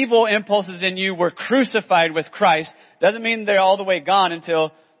 The evil impulses in you were crucified with Christ. Doesn't mean they're all the way gone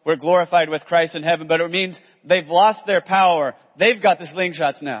until we're glorified with Christ in heaven, but it means they've lost their power. They've got the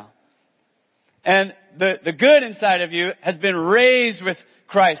slingshots now. And the good inside of you has been raised with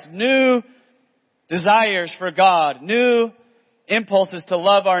Christ. New desires for God, new impulses to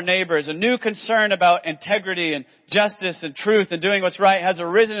love our neighbors, a new concern about integrity and justice and truth and doing what's right has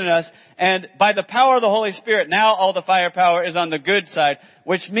arisen in us. And by the power of the Holy Spirit, now all the firepower is on the good side,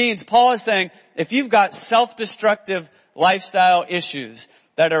 which means Paul is saying, if you've got self-destructive lifestyle issues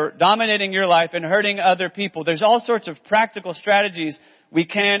that are dominating your life and hurting other people, there's all sorts of practical strategies we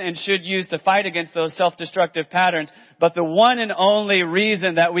can and should use to fight against those self-destructive patterns. But the one and only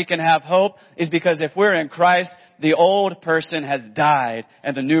reason that we can have hope is because if we're in Christ, the old person has died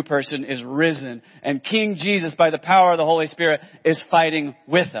and the new person is risen. And King Jesus, by the power of the Holy Spirit, is fighting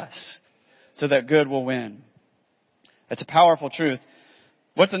with us so that good will win. That's a powerful truth.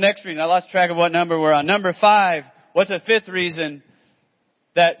 What's the next reason? I lost track of what number we're on. Number 5. What's the 5th reason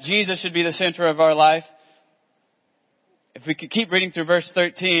that Jesus should be the center of our life? If we could keep reading through verse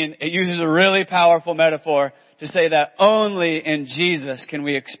 13, it uses a really powerful metaphor to say that only in Jesus can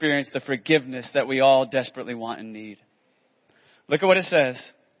we experience the forgiveness that we all desperately want and need. Look at what it says.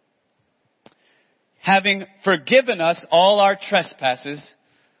 Having forgiven us all our trespasses,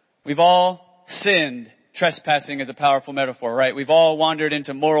 we've all sinned. Trespassing is a powerful metaphor, right? We've all wandered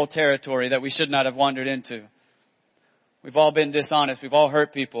into moral territory that we should not have wandered into. We've all been dishonest. We've all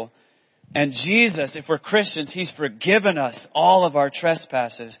hurt people. And Jesus, if we're Christians, He's forgiven us all of our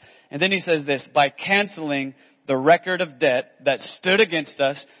trespasses. And then He says this, by canceling the record of debt that stood against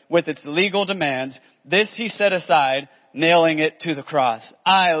us with its legal demands, this He set aside, nailing it to the cross.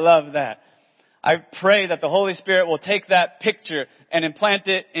 I love that. I pray that the Holy Spirit will take that picture and implant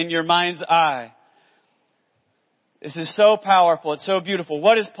it in your mind's eye. This is so powerful. It's so beautiful.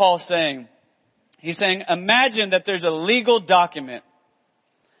 What is Paul saying? He's saying, imagine that there's a legal document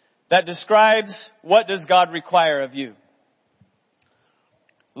that describes what does God require of you.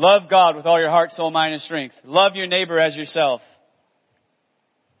 Love God with all your heart, soul, mind, and strength. Love your neighbor as yourself.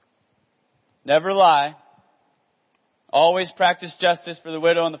 Never lie. Always practice justice for the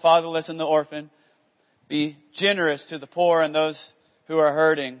widow and the fatherless and the orphan. Be generous to the poor and those who are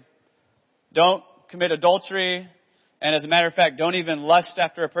hurting. Don't commit adultery. And as a matter of fact, don't even lust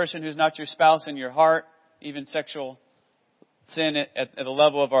after a person who's not your spouse in your heart. Even sexual sin at the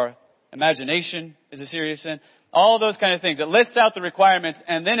level of our imagination is a serious sin. All those kind of things. It lists out the requirements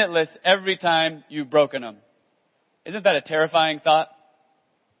and then it lists every time you've broken them. Isn't that a terrifying thought?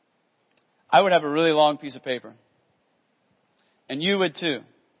 I would have a really long piece of paper. And you would too.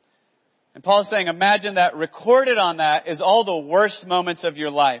 And Paul's saying, imagine that recorded on that is all the worst moments of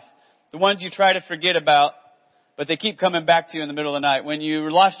your life. The ones you try to forget about, but they keep coming back to you in the middle of the night. When you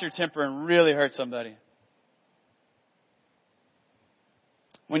lost your temper and really hurt somebody.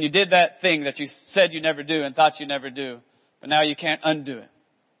 When you did that thing that you said you never do and thought you never do, but now you can't undo it.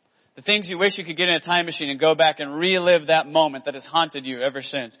 The things you wish you could get in a time machine and go back and relive that moment that has haunted you ever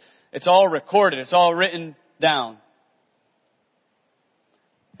since. It's all recorded. It's all written down.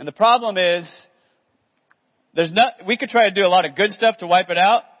 And the problem is, we could try to do a lot of good stuff to wipe it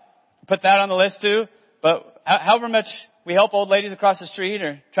out, put that on the list too, but however much we help old ladies across the street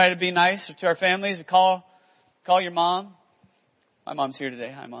or try to be nice to our families or call your mom. My mom's here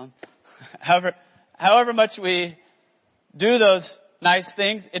today. Hi, Mom. However much we do those nice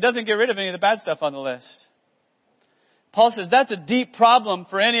things, it doesn't get rid of any of the bad stuff on the list. Paul says that's a deep problem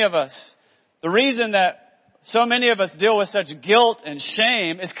for any of us. The reason that so many of us deal with such guilt and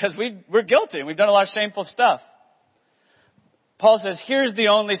shame is because we're guilty. We've done a lot of shameful stuff. Paul says, here's the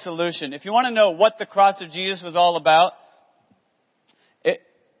only solution. If you want to know what the cross of Jesus was all about,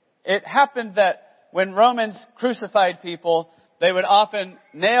 it happened that when Romans crucified people, they would often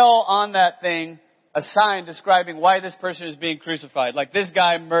nail on that thing a sign describing why this person is being crucified. Like, this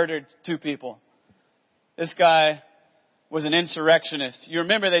guy murdered 2 people. This guy was an insurrectionist. You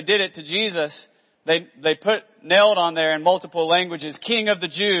remember they did it to Jesus. They put nailed on there in multiple languages, King of the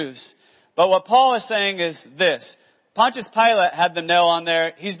Jews. But what Paul is saying is this. Pontius Pilate had the nail on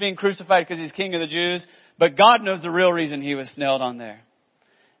there. He's being crucified because he's King of the Jews. But God knows the real reason he was nailed on there.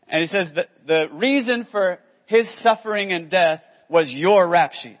 And he says that the reason for his suffering and death was your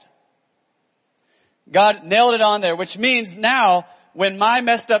rap sheet. God nailed it on there, which means now when my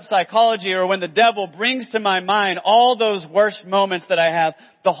messed up psychology or when the devil brings to my mind all those worst moments that I have,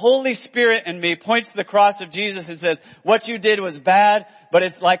 the Holy Spirit in me points to the cross of Jesus and says, what you did was bad, but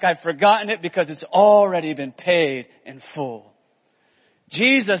it's like I've forgotten it because it's already been paid in full.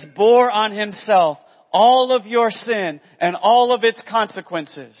 Jesus bore on himself all of your sin and all of its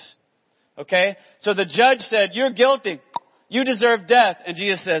consequences. Okay? So the judge said, you're guilty. You deserve death. And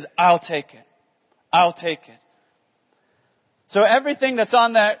Jesus says, I'll take it. I'll take it. So everything that's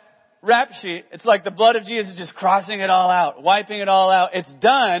on that rap sheet, it's like the blood of Jesus just crossing it all out, wiping it all out. It's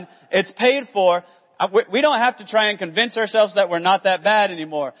done. It's paid for. We don't have to try and convince ourselves that we're not that bad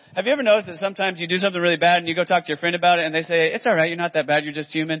anymore. Have you ever noticed that sometimes you do something really bad and you go talk to your friend about it and they say, it's all right, you're not that bad, you're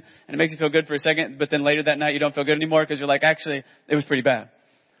just human, and it makes you feel good for a second, but then later that night you don't feel good anymore because you're like, actually, it was pretty bad.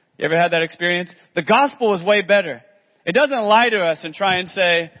 You ever had that experience? The gospel is way better. It doesn't lie to us and try and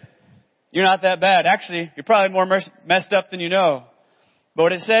say, you're not that bad. Actually, you're probably more messed up than you know. But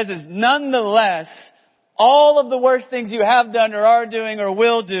what it says is, nonetheless, all of the worst things you have done or are doing or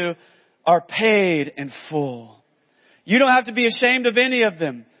will do are paid in full. You don't have to be ashamed of any of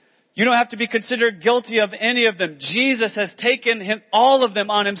them. You don't have to be considered guilty of any of them. Jesus has taken all of them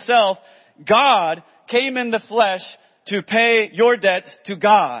on himself. God came in the flesh to pay your debts to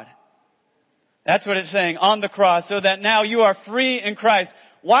God. That's what it's saying on the cross, so that now you are free in Christ.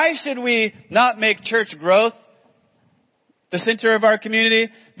 Why should we not make church growth the center of our community?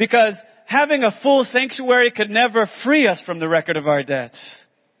 Because having a full sanctuary could never free us from the record of our debts.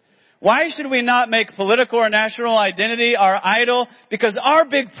 Why should we not make political or national identity our idol? Because our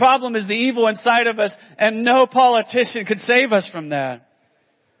big problem is the evil inside of us, and no politician could save us from that.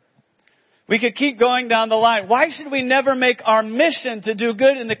 We could keep going down the line. Why should we never make our mission to do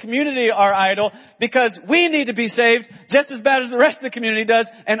good in the community our idol? Because we need to be saved just as bad as the rest of the community does,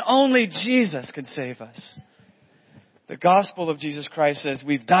 and only Jesus can save us. The gospel of Jesus Christ says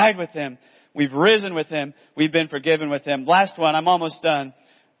we've died with him, we've risen with him, we've been forgiven with him. Last one, I'm almost done.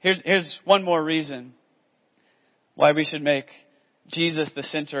 Here's one more reason why we should make Jesus the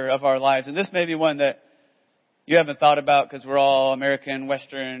center of our lives. And this may be one that you haven't thought about because we're all American,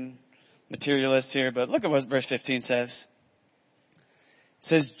 Western materialists here. But look at what verse 15 says. It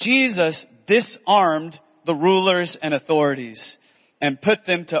says, Jesus disarmed the rulers and authorities and put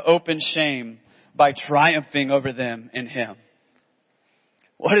them to open shame by triumphing over them in him.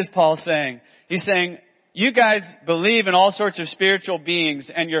 What is Paul saying? He's saying, you guys believe in all sorts of spiritual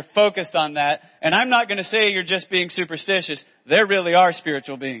beings and you're focused on that. And I'm not going to say you're just being superstitious. There really are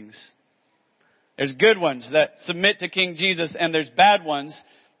spiritual beings. There's good ones that submit to King Jesus, and there's bad ones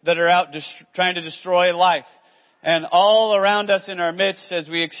that are out trying to destroy life. And all around us in our midst, as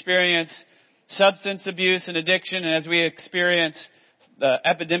we experience substance abuse and addiction, and as we experience the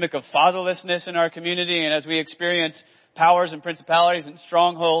epidemic of fatherlessness in our community, and as we experience powers and principalities and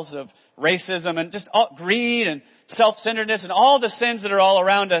strongholds of racism and just greed and self-centeredness and all the sins that are all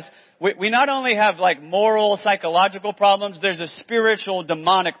around us, we not only have like moral, psychological problems, there's a spiritual,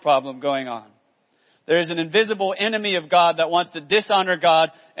 demonic problem going on. There is an invisible enemy of God that wants to dishonor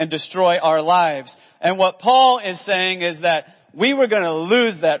God and destroy our lives. And what Paul is saying is that we were going to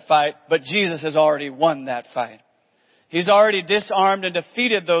lose that fight, but Jesus has already won that fight. He's already disarmed and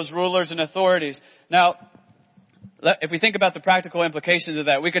defeated those rulers and authorities. Now, if we think about the practical implications of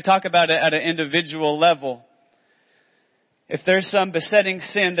that, we could talk about it at an individual level. If there's some besetting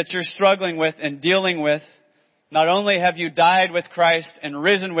sin that you're struggling with and dealing with, not only have you died with Christ and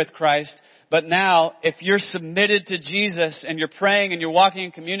risen with Christ, but now, if you're submitted to Jesus and you're praying and you're walking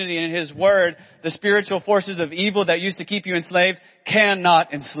in community and in his word, the spiritual forces of evil that used to keep you enslaved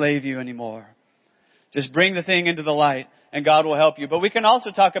cannot enslave you anymore. Just bring the thing into the light and God will help you. But we can also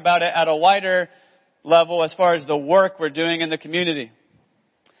talk about it at a wider level as far as the work we're doing in the community.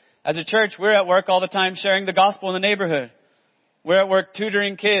 As a church, we're at work all the time sharing the gospel in the neighborhood. We're at work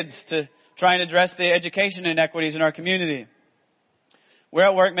tutoring kids to try and address the education inequities in our community. We're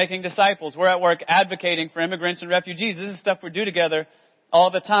at work making disciples. We're at work advocating for immigrants and refugees. This is stuff we do together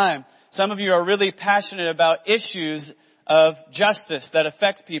all the time. Some of you are really passionate about issues of justice that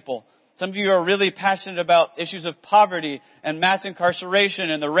affect people. Some of you are really passionate about issues of poverty and mass incarceration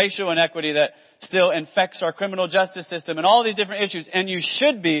and the racial inequity that still infects our criminal justice system and all these different issues. And you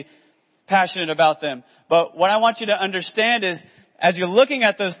should be passionate about them. But what I want you to understand is, as you're looking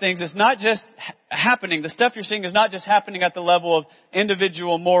at those things, it's not just happening. The stuff you're seeing is not just happening at the level of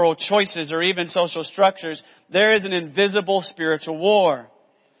individual moral choices or even social structures. There is an invisible spiritual war.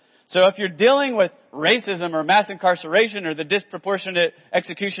 So if you're dealing with racism or mass incarceration or the disproportionate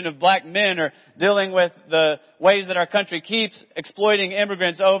execution of black men or dealing with the ways that our country keeps exploiting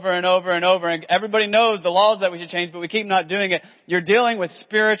immigrants over and over and over, and everybody knows the laws that we should change, but we keep not doing it, you're dealing with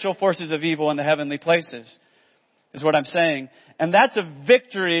spiritual forces of evil in the heavenly places, is what I'm saying. And that's a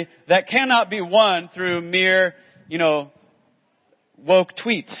victory that cannot be won through mere, woke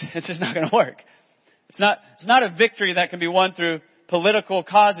tweets. It's just not going to work. It's not a victory that can be won through political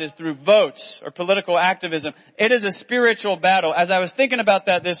causes, through votes or political activism. It is a spiritual battle. As I was thinking about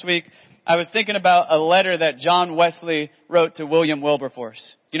that this week, I was thinking about a letter that John Wesley wrote to William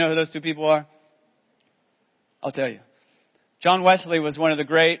Wilberforce. You know who those two people are? I'll tell you. John Wesley was one of the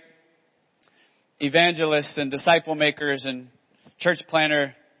great evangelists and disciple makers and church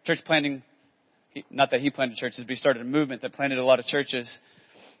planting. Not that he planted churches, but he started a movement that planted a lot of churches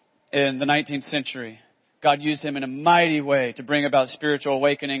in the 19th century. God used him in a mighty way to bring about spiritual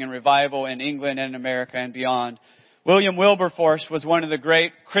awakening and revival in England and America and beyond. William Wilberforce was one of the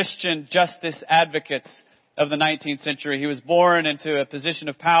great Christian justice advocates of the 19th century. He was born into a position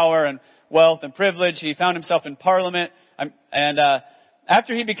of power and wealth and privilege. He found himself in Parliament. And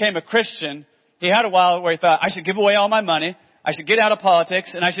after he became a Christian, he had a while where he thought, I should give away all my money, I should get out of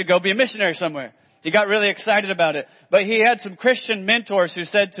politics, and I should go be a missionary somewhere. He got really excited about it. But he had some Christian mentors who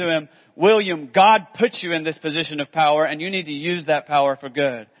said to him, William, God put you in this position of power, and you need to use that power for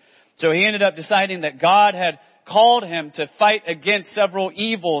good. So he ended up deciding that God had called him to fight against several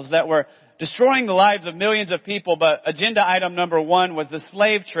evils that were destroying the lives of millions of people. But agenda item number 1 was the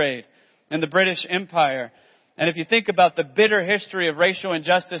slave trade in the British Empire. And if you think about the bitter history of racial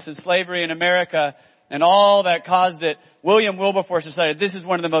injustice and slavery in America and all that caused it, William Wilberforce decided this is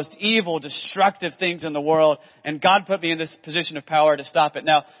one of the most evil, destructive things in the world, and God put me in this position of power to stop it.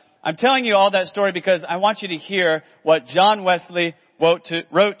 Now, I'm telling you all that story because I want you to hear what John Wesley wrote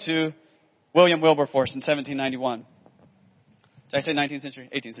to William Wilberforce in 1791. Did I say 19th century?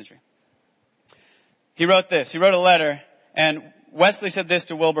 18th century. He wrote this. He wrote a letter, and Wesley said this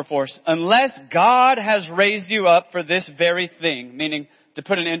to Wilberforce: unless God has raised you up for this very thing, meaning to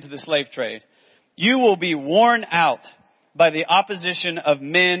put an end to the slave trade, you will be worn out by the opposition of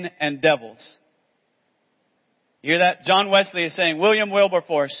men and devils. You hear that? John Wesley is saying, William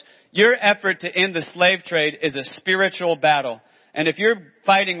Wilberforce, your effort to end the slave trade is a spiritual battle. And if you're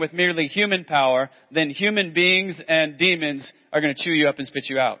fighting with merely human power, then human beings and demons are going to chew you up and spit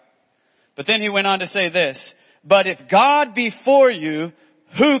you out. But then he went on to say this: but if God be for you,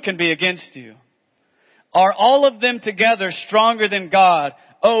 who can be against you? Are all of them together stronger than God?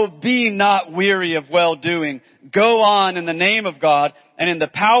 Oh, be not weary of well-doing. Go on in the name of God and in the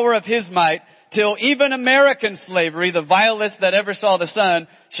power of His might, till even American slavery, the vilest that ever saw the sun,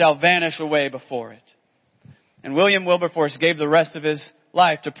 shall vanish away before it. And William Wilberforce gave the rest of his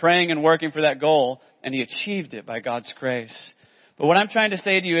life to praying and working for that goal, and he achieved it by God's grace. But what I'm trying to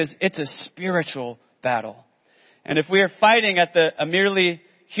say to you is it's a spiritual battle. And if we are fighting at a merely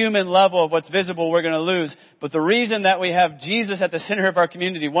human level of what's visible, we're going to lose. But the reason that we have Jesus at the center of our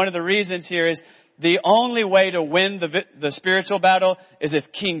community, one of the reasons here is the only way to win the spiritual battle is if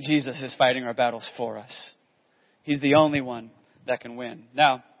King Jesus is fighting our battles for us. He's the only one that can win.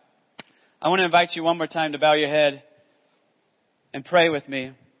 Now, I want to invite you one more time to bow your head and pray with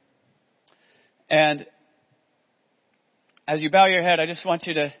me. And as you bow your head, I just want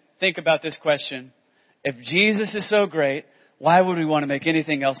you to think about this question. If Jesus is so great, why would we want to make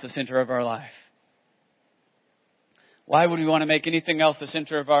anything else the center of our life? Why would we want to make anything else the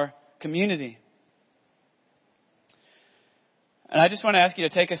center of our community? And I just want to ask you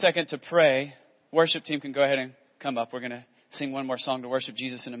to take a second to pray. Worship team can go ahead and come up. We're going to sing one more song to worship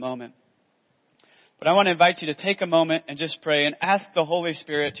Jesus in a moment. But I want to invite you to take a moment and just pray and ask the Holy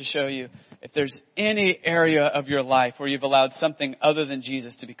Spirit to show you if there's any area of your life where you've allowed something other than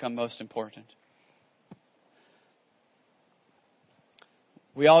Jesus to become most important.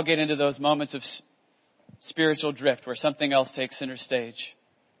 We all get into those moments of spiritual drift where something else takes center stage.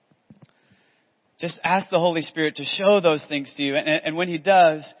 Just ask the Holy Spirit to show those things to you. And when He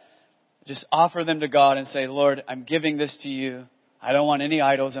does, just offer them to God and say, Lord, I'm giving this to you. I don't want any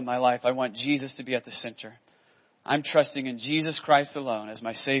idols in my life. I want Jesus to be at the center. I'm trusting in Jesus Christ alone as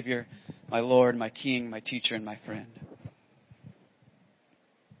my Savior, my Lord, my King, my teacher, and my friend.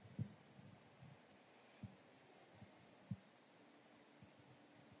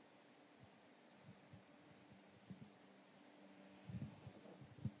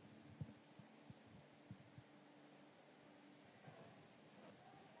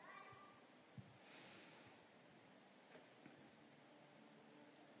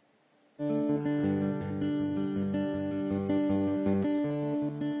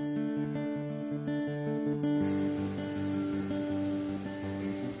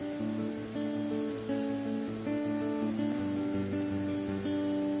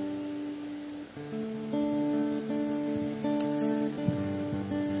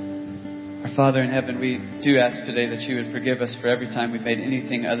 Father in heaven, we do ask today that you would forgive us for every time we've made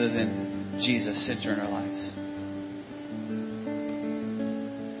anything other than Jesus center in our lives.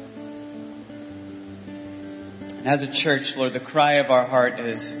 And as a church, Lord, the cry of our heart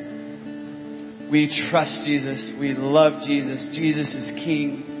is, we trust Jesus. We love Jesus. Jesus is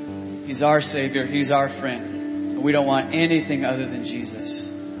King. He's our Savior. He's our friend. And we don't want anything other than Jesus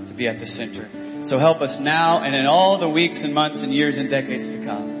to be at the center. So help us now and in all the weeks and months and years and decades to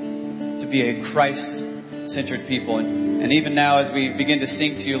come to be a Christ-centered people. And even now as we begin to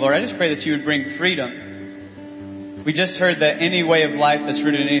sing to you, Lord, I just pray that you would bring freedom. We just heard that any way of life that's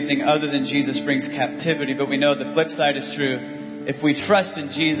rooted in anything other than Jesus brings captivity. But we know the flip side is true. If we trust in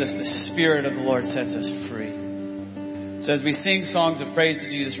Jesus, the Spirit of the Lord sets us free. So as we sing songs of praise to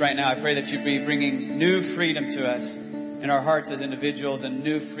Jesus right now, I pray that you'd be bringing new freedom to us in our hearts as individuals and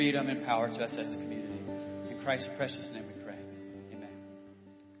new freedom and power to us as a community. In Christ's precious name we pray.